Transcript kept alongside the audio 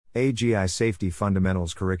AGI Safety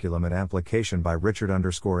Fundamentals Curriculum and Application by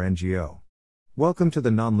Richard_NGO. Welcome to the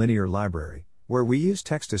Nonlinear Library, where we use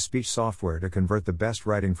text-to-speech software to convert the best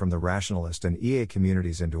writing from the Rationalist and EA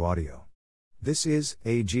communities into audio. This is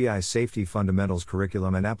AGI Safety Fundamentals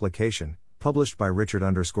Curriculum and Application, published by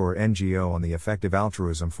Richard_NGO on the Effective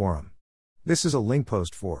Altruism Forum. This is a link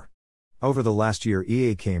post for. Over the last year,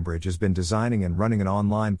 EA Cambridge has been designing and running an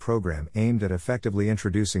online program aimed at effectively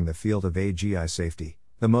introducing the field of AGI safety.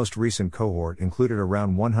 The most recent cohort included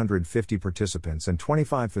around 150 participants and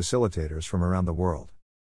 25 facilitators from around the world.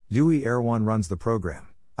 Dewi Erwan runs the program.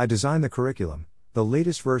 I designed the curriculum, the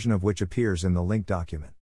latest version of which appears in the link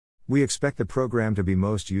document. We expect the program to be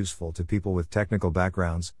most useful to people with technical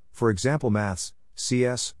backgrounds, for example maths,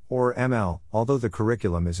 CS, or ML, although the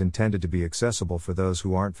curriculum is intended to be accessible for those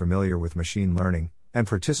who aren't familiar with machine learning, and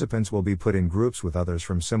participants will be put in groups with others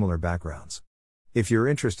from similar backgrounds. If you're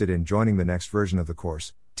interested in joining the next version of the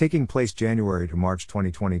course, taking place January to March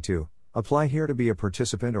 2022, apply here to be a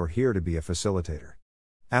participant or here to be a facilitator.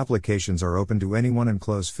 Applications are open to anyone and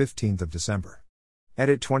close 15th of December.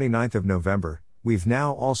 Edit 29th of November, we've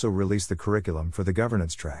now also released the curriculum for the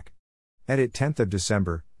governance track. Edit 10th of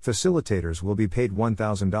December, facilitators will be paid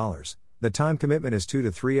 $1,000. The time commitment is 2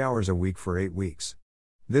 to 3 hours a week for 8 weeks.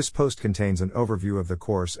 This post contains an overview of the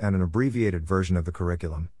course and an abbreviated version of the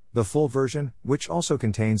curriculum. The full version, which also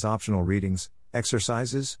contains optional readings,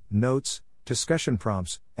 exercises, notes, discussion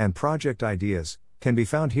prompts, and project ideas, can be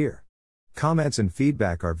found here. Comments and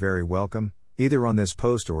feedback are very welcome, either on this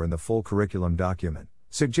post or in the full curriculum document.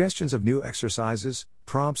 Suggestions of new exercises,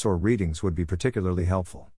 prompts, or readings would be particularly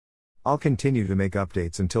helpful. I'll continue to make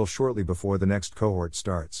updates until shortly before the next cohort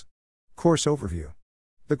starts. Course overview.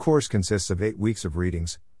 The course consists of 8 weeks of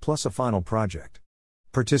readings, plus a final project.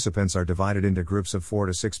 Participants are divided into groups of 4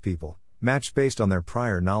 to 6 people, matched based on their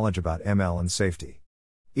prior knowledge about ML and safety.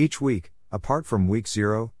 Each week, apart from week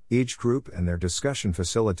 0, each group and their discussion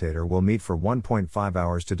facilitator will meet for 1.5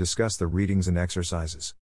 hours to discuss the readings and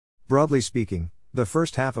exercises. Broadly speaking, the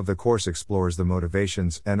first half of the course explores the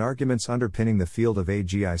motivations and arguments underpinning the field of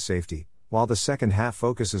AGI safety, while the second half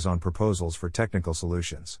focuses on proposals for technical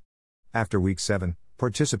solutions. After week 7,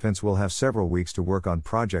 participants will have several weeks to work on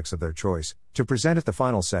projects of their choice, to present at the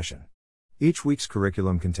final session. Each week's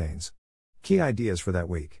curriculum contains key ideas for that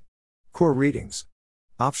week, core readings,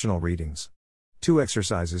 optional readings, 2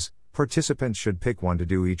 exercises. Participants should pick one to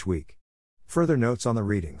do each week. Further notes on the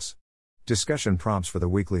readings, discussion prompts for the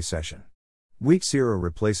weekly session. Week 0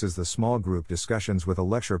 replaces the small group discussions with a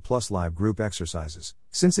lecture plus live group exercises,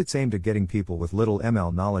 since it's aimed at getting people with little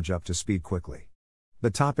ML knowledge up to speed quickly. The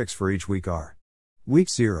topics for each week are: Week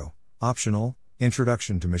 0, Optional,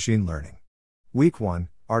 Introduction to Machine Learning. Week 1,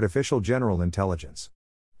 Artificial General Intelligence.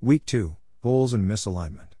 Week 2, Goals and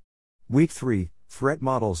Misalignment. Week 3, Threat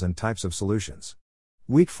Models and Types of Solutions.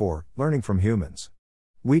 Week 4, Learning from Humans.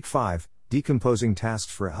 Week 5, Decomposing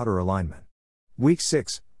Tasks for Outer Alignment. Week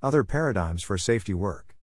 6, Other Paradigms for Safety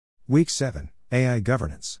Work. Week 7, AI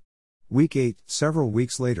Governance. Week 8, several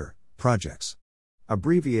weeks later, Projects.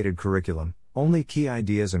 Abbreviated curriculum, only key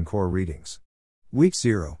ideas and core readings. Week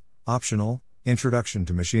 0, Optional, Introduction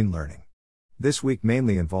to Machine Learning. This week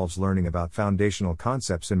mainly involves learning about foundational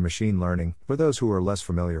concepts in machine learning, for those who are less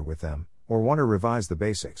familiar with them, or want to revise the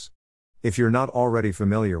basics. If you're not already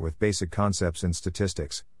familiar with basic concepts in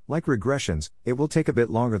statistics, like regressions, it will take a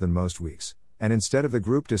bit longer than most weeks, and instead of the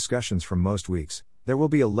group discussions from most weeks, there will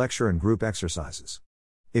be a lecture and group exercises.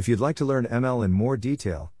 If you'd like to learn ML in more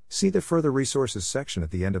detail, see the Further Resources section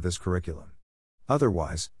at the end of this curriculum.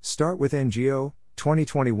 Otherwise, start with NGO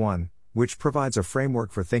 2021, which provides a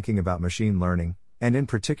framework for thinking about machine learning, and in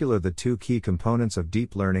particular the 2 key components of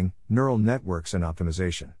deep learning, neural networks and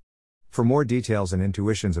optimization. For more details and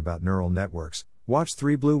intuitions about neural networks, watch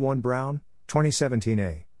 3 Blue 1 Brown,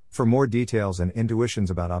 2017a. For more details and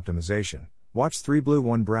intuitions about optimization, watch 3 Blue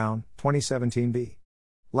 1 Brown, 2017b.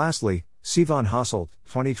 Lastly, see Van Hasselt,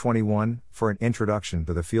 2021, for an introduction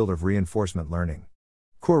to the field of reinforcement learning.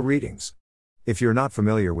 Core readings. If you're not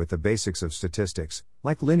familiar with the basics of statistics,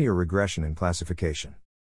 like linear regression and classification.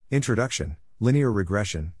 Introduction, linear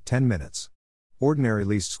regression, 10 minutes. Ordinary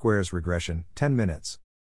least squares regression, 10 minutes.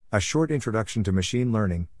 A short introduction to machine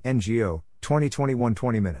learning, NGO, 2021,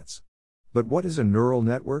 20 minutes. But what is a neural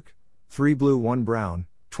network? 3 Blue 1 Brown,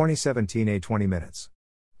 2017a, 20 minutes.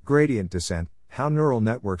 Gradient descent, how neural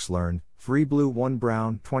networks learn, 3 Blue 1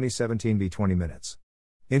 Brown, 2017b, 20 minutes.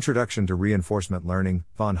 Introduction to reinforcement learning,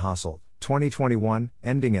 Van Hasselt, 2021,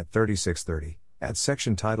 ending at 36:30, at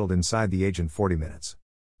section titled Inside the Agent, 40 minutes.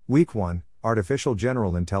 Week 1, Artificial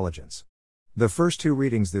General Intelligence. The first two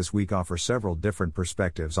readings this week offer several different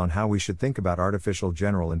perspectives on how we should think about artificial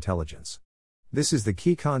general intelligence. This is the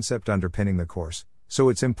key concept underpinning the course, so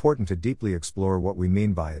it's important to deeply explore what we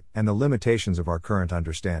mean by it and the limitations of our current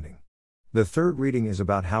understanding. The third reading is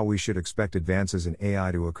about how we should expect advances in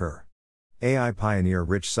AI to occur. AI pioneer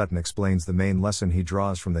Rich Sutton explains the main lesson he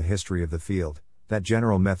draws from the history of the field, that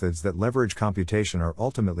general methods that leverage computation are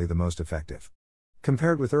ultimately the most effective.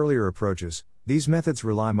 Compared with earlier approaches, these methods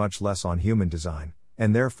rely much less on human design,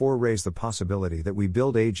 and therefore raise the possibility that we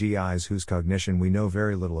build AGIs whose cognition we know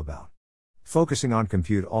very little about. Focusing on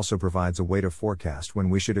compute also provides a way to forecast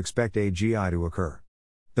when we should expect AGI to occur.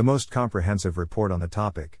 The most comprehensive report on the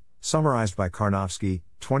topic, summarized by Karnofsky,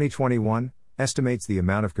 2021, estimates the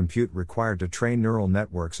amount of compute required to train neural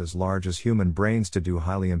networks as large as human brains to do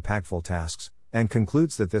highly impactful tasks, and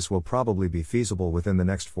concludes that this will probably be feasible within the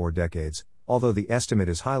next 4 decades, although the estimate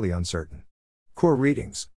is highly uncertain. Core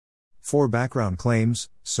readings. 4 background claims,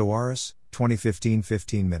 Soares, 2015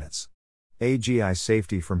 15 minutes. AGI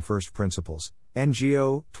Safety from First Principles,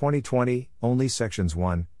 NGO, 2020, only sections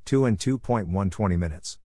 1, 2 and 2.1 20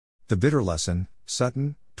 minutes. The Bitter Lesson,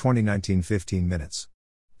 Sutton, 2019 15 minutes.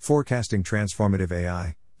 Forecasting Transformative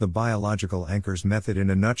AI, The Biological Anchors Method in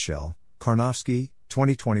a Nutshell, Karnofsky,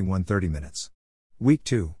 2021 30 minutes. Week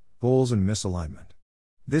 2, Goals and Misalignment.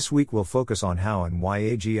 This week we'll focus on how and why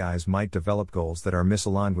AGIs might develop goals that are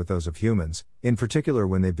misaligned with those of humans, in particular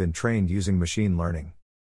when they've been trained using machine learning.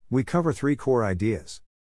 We cover 3 core ideas.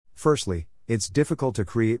 Firstly, it's difficult to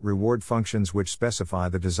create reward functions which specify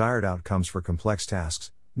the desired outcomes for complex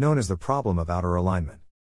tasks, known as the problem of outer alignment.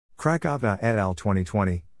 Krakovna et al.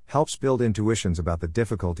 2020 helps build intuitions about the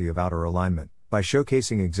difficulty of outer alignment by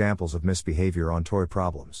showcasing examples of misbehavior on toy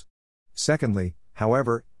problems. Secondly,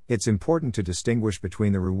 however, it's important to distinguish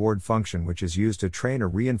between the reward function which is used to train a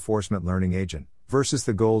reinforcement learning agent, versus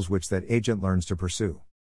the goals which that agent learns to pursue.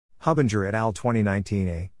 Hubinger et al.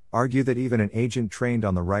 2019a argue that even an agent trained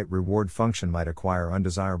on the right reward function might acquire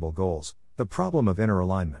undesirable goals, the problem of inner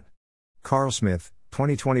alignment. Carl Smith,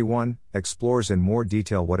 2021, explores in more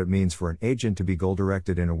detail what it means for an agent to be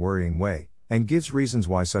goal-directed in a worrying way, and gives reasons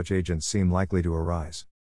why such agents seem likely to arise.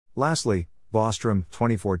 Lastly, Bostrom,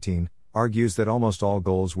 2014, argues that almost all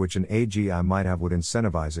goals which an AGI might have would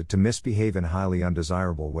incentivize it to misbehave in highly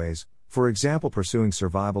undesirable ways, for example pursuing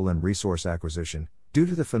survival and resource acquisition, due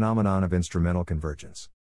to the phenomenon of instrumental convergence.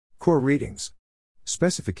 Core readings.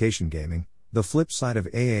 Specification Gaming, The Flip Side of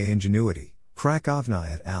AA Ingenuity,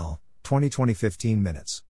 Krakovna et al., 2020 15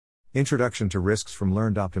 minutes. Introduction to Risks from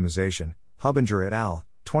Learned Optimization, Hubinger et al.,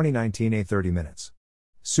 2019 a 30 minutes.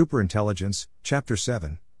 Superintelligence, Chapter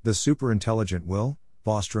 7, The Superintelligent Will,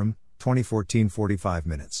 Bostrom, 2014 45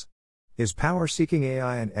 minutes. Is power-seeking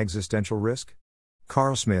AI an existential risk?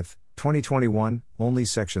 Carl Smith, 2021, only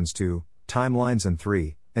sections 2, Timelines and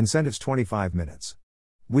 3, Incentives 25 minutes.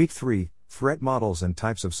 Week 3, Threat Models and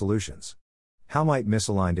Types of Solutions. How might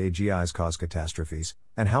misaligned AGIs cause catastrophes,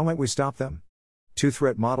 and how might we stop them? 2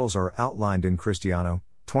 threat models are outlined in Cristiano,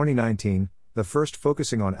 2019, the first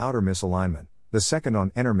focusing on outer misalignment, the second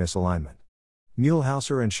on inner misalignment.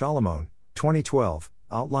 Muehlhauser and Solomon, 2012,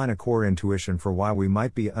 outline a core intuition for why we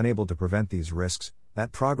might be unable to prevent these risks,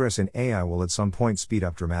 that progress in AI will at some point speed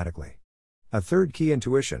up dramatically. A third key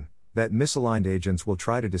intuition, that misaligned agents will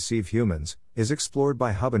try to deceive humans, is explored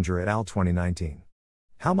by Hubinger et al. 2019.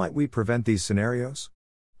 How might we prevent these scenarios?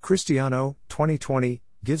 Cristiano, 2020,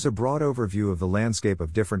 gives a broad overview of the landscape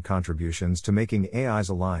of different contributions to making AIs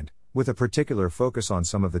aligned, with a particular focus on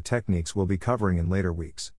some of the techniques we'll be covering in later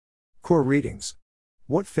weeks. Core readings.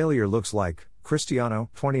 What Failure Looks Like, Cristiano,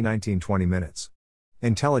 2019 20 minutes.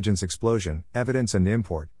 Intelligence Explosion, Evidence and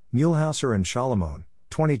Import, Muehlhauser and Solomon,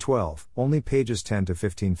 2012, only pages 10 to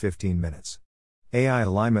 15 minutes. AI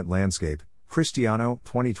Alignment Landscape, Cristiano,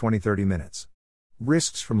 2020 30 minutes.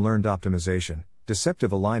 Risks from Learned Optimization,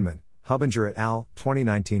 Deceptive Alignment, Hubinger et al.,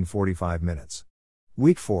 2019 45 minutes.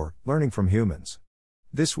 Week 4, Learning from Humans.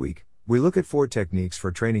 This week, we look at 4 techniques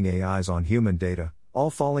for training AIs on human data, all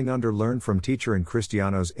falling under Learn from Teacher in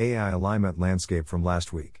Cristiano's AI Alignment Landscape from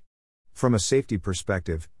last week. From a safety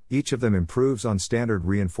perspective, each of them improves on standard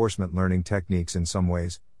reinforcement learning techniques in some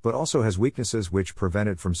ways, but also has weaknesses which prevent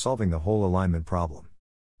it from solving the whole alignment problem.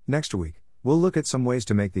 Next week, we'll look at some ways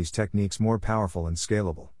to make these techniques more powerful and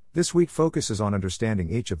scalable. This week focuses on understanding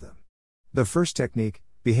each of them. The first technique,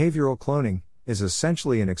 behavioral cloning, is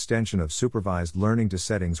essentially an extension of supervised learning to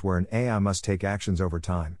settings where an AI must take actions over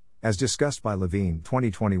time, as discussed by Levine,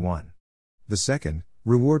 2021. The second,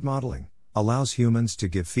 reward modeling, allows humans to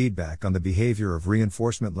give feedback on the behavior of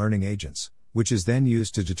reinforcement learning agents, which is then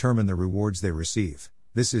used to determine the rewards they receive.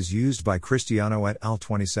 This is used by Cristiano et al.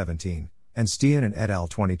 2017, and Stian and et al.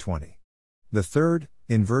 2020. The third,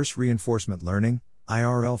 inverse reinforcement learning,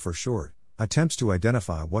 IRL for short, attempts to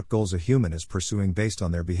identify what goals a human is pursuing based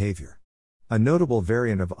on their behavior. A notable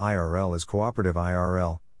variant of IRL is cooperative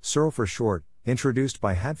IRL, SERL for short, introduced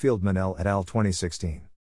by Hadfield-Manel et al. 2016.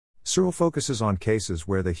 SERL focuses on cases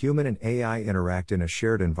where the human and AI interact in a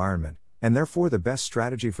shared environment, and therefore the best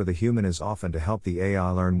strategy for the human is often to help the AI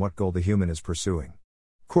learn what goal the human is pursuing.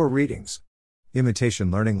 Core readings.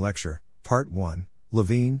 Imitation Learning Lecture, Part 1,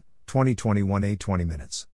 Levine, 2021 8 20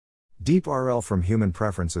 minutes. Deep RL from Human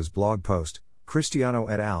Preferences blog post, Cristiano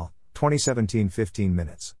et al., 2017 15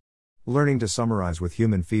 minutes. Learning to Summarize with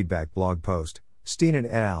Human Feedback blog post, Stian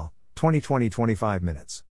et al., 2020 25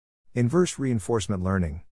 minutes. Inverse Reinforcement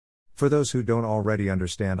Learning. For those who don't already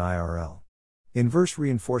understand IRL. Inverse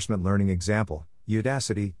Reinforcement Learning example,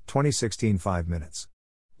 Udacity, 2016 5 minutes.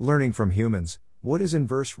 Learning from Humans, what is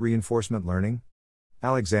inverse reinforcement learning?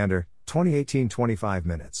 Alexander, 2018 25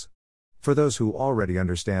 minutes. For those who already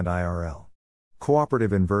understand IRL.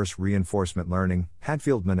 Cooperative Inverse Reinforcement Learning,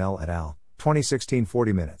 Hadfield-Manel et al., 2016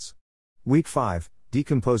 40 minutes. Week 5,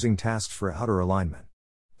 Decomposing Tasks for Outer Alignment.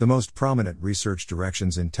 The most prominent research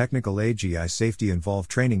directions in technical AGI safety involve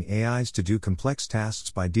training AIs to do complex tasks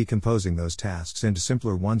by decomposing those tasks into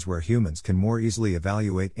simpler ones where humans can more easily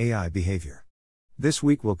evaluate AI behavior. This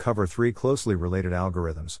week we'll cover 3 closely related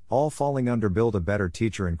algorithms, all falling under Build a Better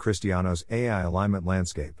Teacher in Cristiano's AI alignment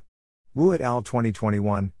landscape. Wu et al.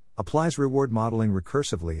 2021 applies reward modeling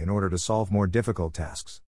recursively in order to solve more difficult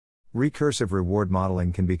tasks. Recursive reward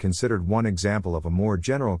modeling can be considered one example of a more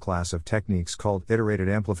general class of techniques called iterated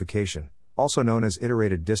amplification, also known as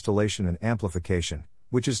iterated distillation and amplification,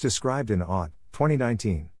 which is described in AUT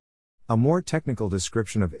 2019. A more technical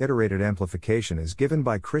description of iterated amplification is given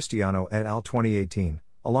by Cristiano et al. 2018,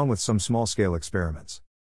 along with some small-scale experiments.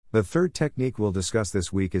 The third technique we'll discuss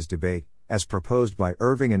this week is debate, as proposed by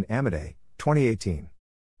Irving and Amadei, 2018.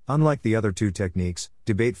 Unlike the other 2 techniques,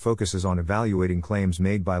 debate focuses on evaluating claims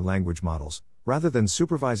made by language models, rather than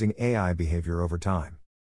supervising AI behavior over time.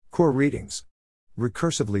 Core readings.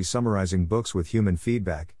 Recursively Summarizing Books with Human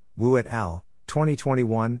Feedback, Wu et al.,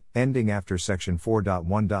 2021, ending after section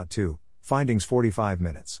 4.1.2, findings 45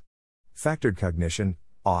 minutes. Factored Cognition,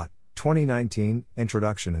 AUT, 2019,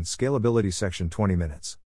 Introduction and Scalability section 20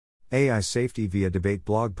 minutes. AI Safety via Debate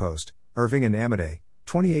blog post, Irving and Amadei,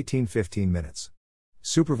 2018 15 minutes.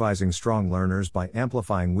 Supervising Strong Learners by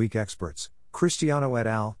Amplifying Weak Experts, Cristiano et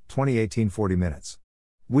al., 2018 40 minutes.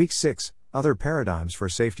 Week 6, Other Paradigms for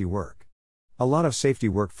Safety Work. A lot of safety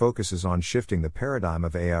work focuses on shifting the paradigm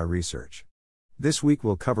of AI research. This week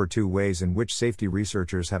we'll cover 2 ways in which safety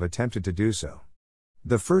researchers have attempted to do so.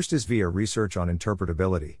 The first is via research on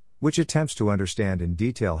interpretability, which attempts to understand in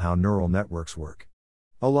detail how neural networks work.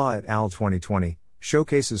 Allah et al. 2020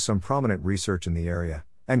 showcases some prominent research in the area,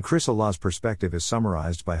 and Chris Allah's perspective is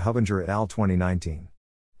summarized by Hubinger et al. 2019.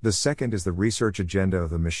 The second is the research agenda of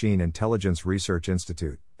the Machine Intelligence Research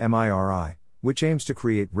Institute, MIRI, which aims to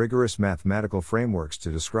create rigorous mathematical frameworks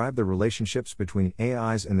to describe the relationships between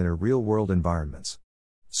AIs and their real-world environments.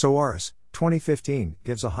 Soares, 2015,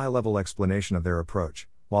 gives a high-level explanation of their approach,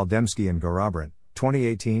 while Dembski and Garabrandt,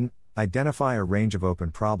 2018, identify a range of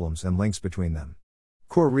open problems and links between them.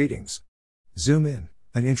 Core readings. Zoom In,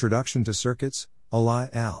 An Introduction to Circuits, Allah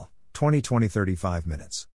et al., 2020 35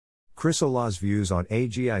 minutes. Chris Allah's views on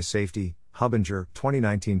AGI safety, Hubinger,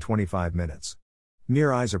 2019 25 minutes.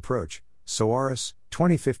 MIRI's approach, Soares,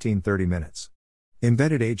 2015 30 minutes.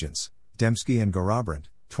 Embedded Agents, Dembski and Garabrandt,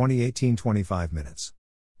 2018 25 minutes.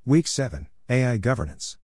 Week 7, AI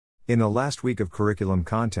Governance. In the last week of curriculum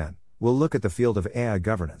content, we'll look at the field of AI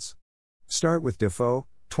governance. Start with Defoe,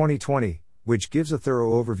 2020, which gives a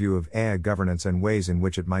thorough overview of AI governance and ways in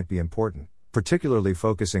which it might be important, particularly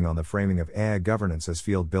focusing on the framing of AI governance as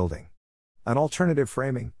field building. An alternative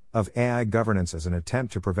framing, of AI governance as an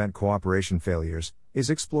attempt to prevent cooperation failures, is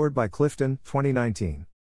explored by Clifton, 2019.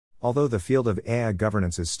 Although the field of AI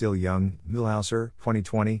governance is still young, Mühlhauser,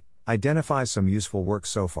 2020, identifies some useful work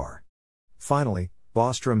so far. Finally,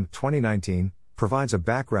 Bostrom, 2019, provides a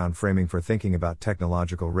background framing for thinking about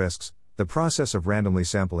technological risks, the process of randomly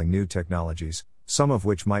sampling new technologies, some of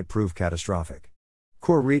which might prove catastrophic.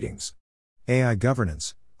 Core readings. AI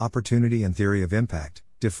Governance, Opportunity and Theory of Impact,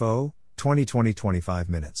 Defoe, 2020 25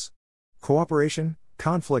 minutes. Cooperation,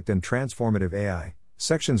 Conflict and Transformative AI,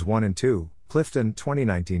 Sections 1 and 2, Clifton,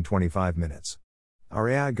 2019 25 minutes. Our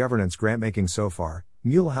AI Governance Grantmaking So Far,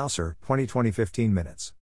 Mühlhauser, 2020 15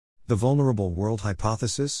 minutes. The Vulnerable World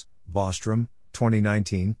Hypothesis, Bostrom,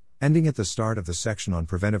 2019, ending at the start of the section on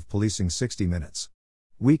Preventive Policing 60 minutes.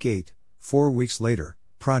 Week 8, 4 weeks later,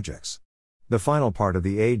 Projects. The final part of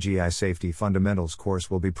the AGI Safety Fundamentals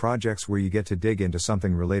course will be projects where you get to dig into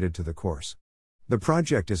something related to the course. The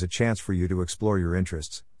project is a chance for you to explore your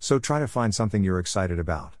interests, so try to find something you're excited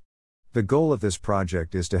about. The goal of this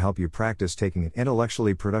project is to help you practice taking an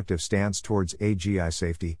intellectually productive stance towards AGI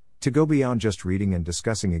safety, to go beyond just reading and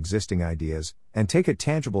discussing existing ideas, and take a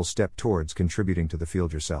tangible step towards contributing to the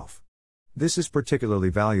field yourself. This is particularly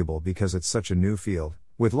valuable because it's such a new field,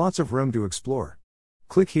 with lots of room to explore.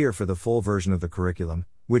 Click here for the full version of the curriculum,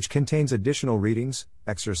 which contains additional readings,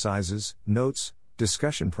 exercises, notes,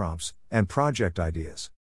 discussion prompts, and project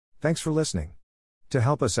ideas. Thanks for listening. To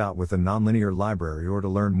help us out with the Nonlinear Library or to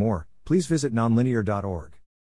learn more, please visit nonlinear.org.